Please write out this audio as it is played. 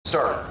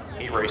Start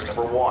heat race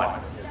number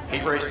 1.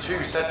 Heat race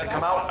 2 set to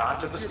come out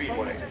onto the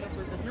speedway.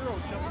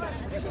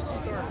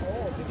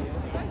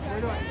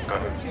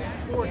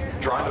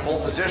 Good. Drawing the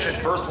pole position,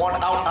 first one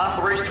out on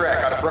the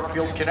racetrack out of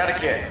Brookfield,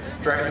 Connecticut.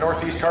 Driving the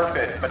Northeast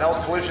Tarpit, Bunnell's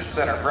Collision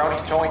Center,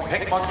 Brownie's Towing,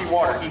 Pink Monkey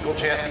Water, Eagle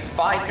Chassis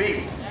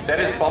 5B. That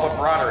is Bubba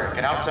Broderick,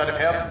 and outside of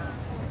him,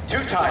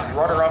 two-time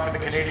runner-up in the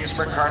Canadian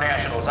Sprint Car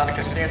Nationals out of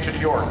Constantia, New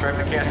York,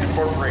 driving the Cast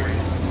Incorporated.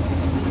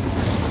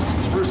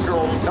 Spruce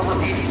Girl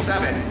number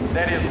 87,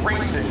 that is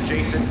Racing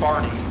Jason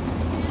Barney.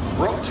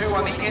 Row 2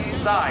 on the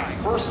inside,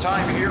 first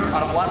time here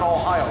out of Lima,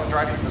 Ohio,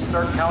 driving the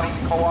Stark County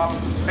Co-op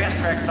Fast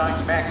Track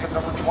Signs Maxim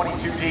number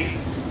 22D.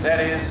 That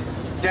is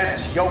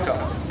Dennis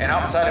Yoakam, and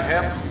outside of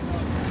him,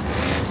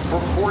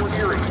 from Fort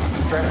Erie,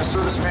 driving the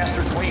Service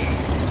Master Queen,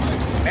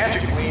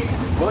 Magic Queen,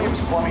 Williams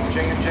Plumbing,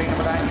 J&J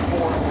number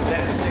 94, that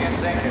is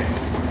Zanchin.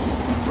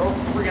 Row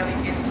 3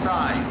 on the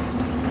inside,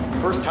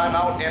 first time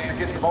out after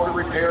getting the motor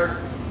repaired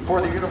for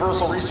the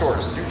Universal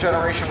Resource, new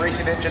generation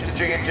racing engine to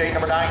J&J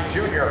number 9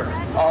 Junior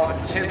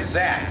of Tim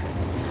Zack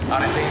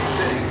out of Dayton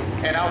City.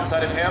 And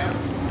outside of him,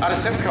 out of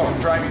Simcoe,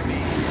 driving the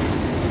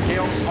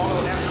Gales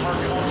Auto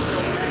Aftermarket Auto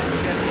Sales Maxim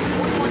Chassis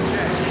 41J.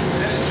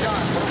 That is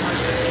John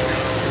Burbridge.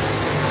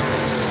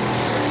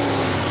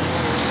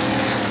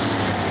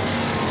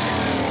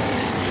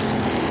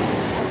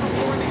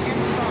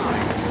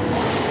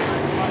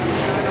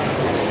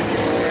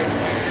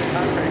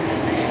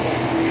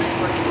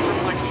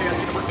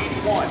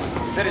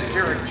 That is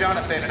Derek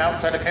Jonathan, and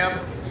outside of him,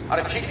 out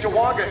of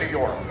Cheektowaga, New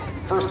York,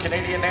 first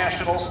Canadian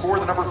Nationals for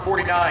the number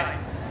 49.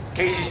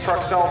 Casey's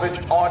Truck Salvage,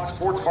 Odd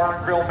Sports Bar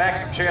and Grill,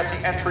 Maxim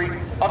Chassis entry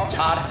of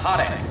Todd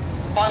Hoddick.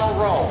 Final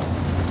row,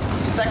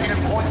 second in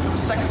points for the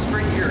second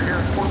straight year here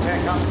in Fort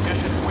Pack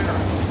competition winner.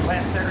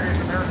 Last Saturday at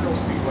the Maryville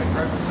Speedway,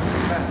 driver assistant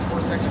event,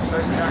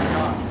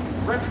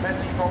 horseexercise.com. Brent's Pet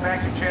Depot,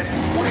 Maxim Chassis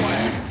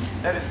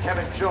 21. That is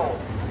Kevin Joe.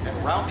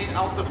 And rounding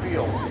out the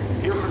field,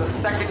 here for the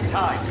second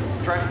time,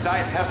 driving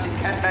Diet Pepsi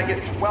Ken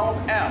Meggett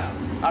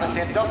 12M out of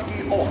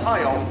Sandusky,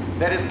 Ohio,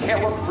 that is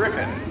Caleb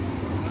Griffith.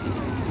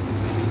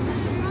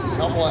 A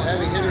couple of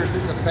heavy hitters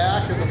in the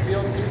back of the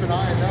field. Keep an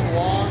eye on them.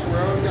 Long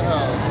road to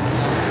hoe.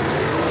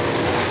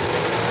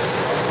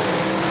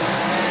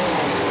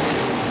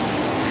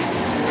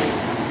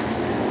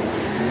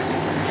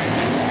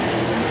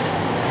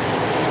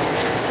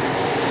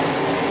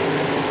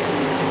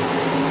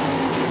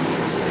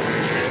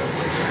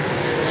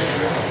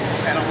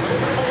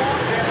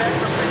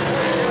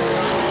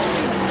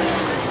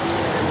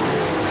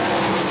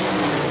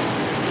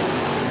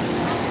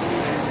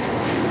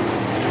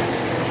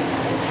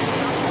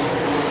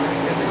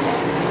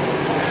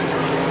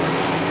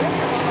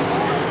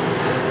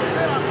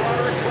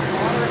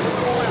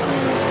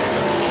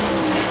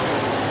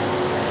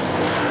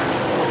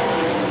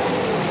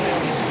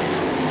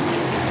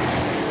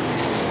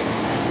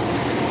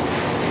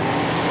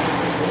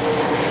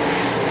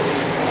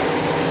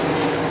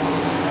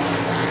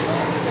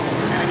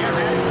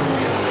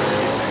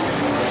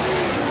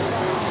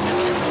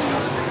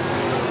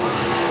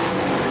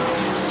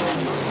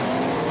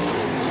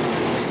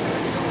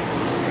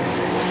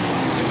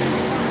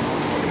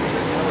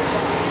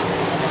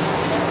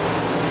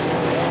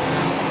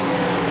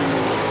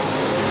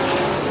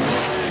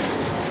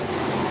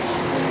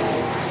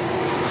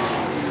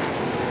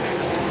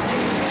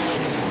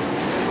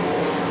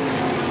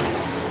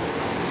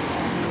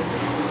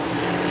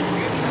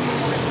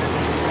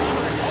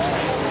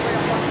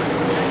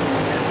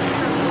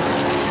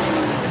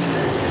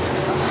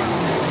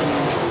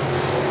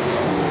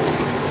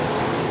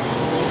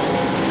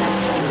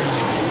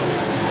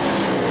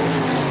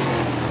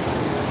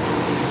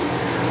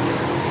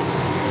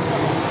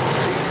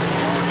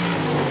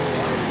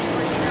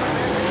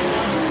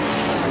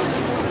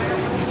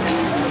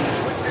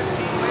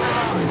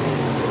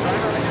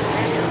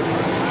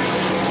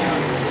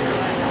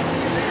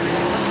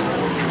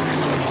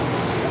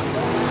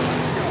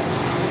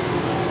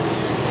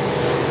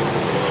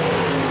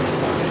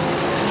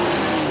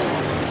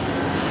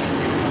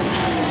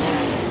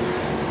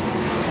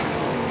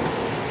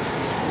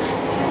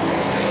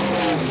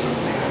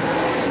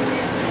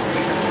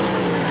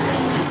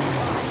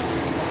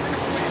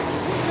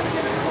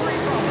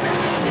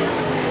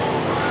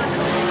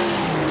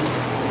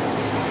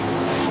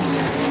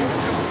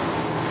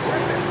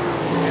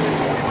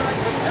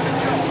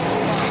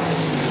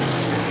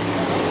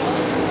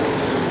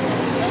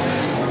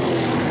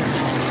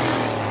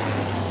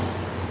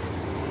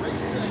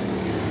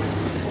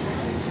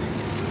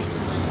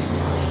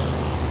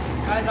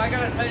 I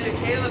gotta tell you,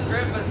 Caleb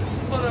Griffith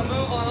put a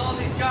move on all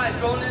these guys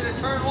going into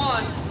turn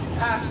 1,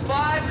 past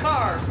 5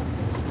 cars,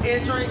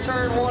 entering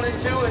turn 1 and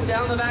 2, and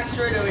down the back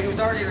straightaway. He was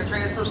already in a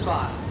transfer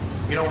spot.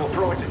 You know, we'll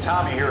throw it to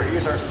Tommy here. He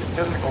is our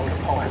statistical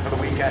component for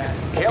the weekend.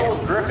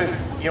 Caleb Griffith,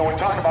 you know, we're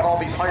talking about all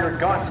these hired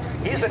guns.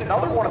 He's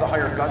another one of the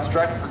hired guns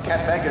driving for Ken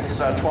Meggett's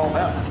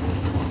 12M.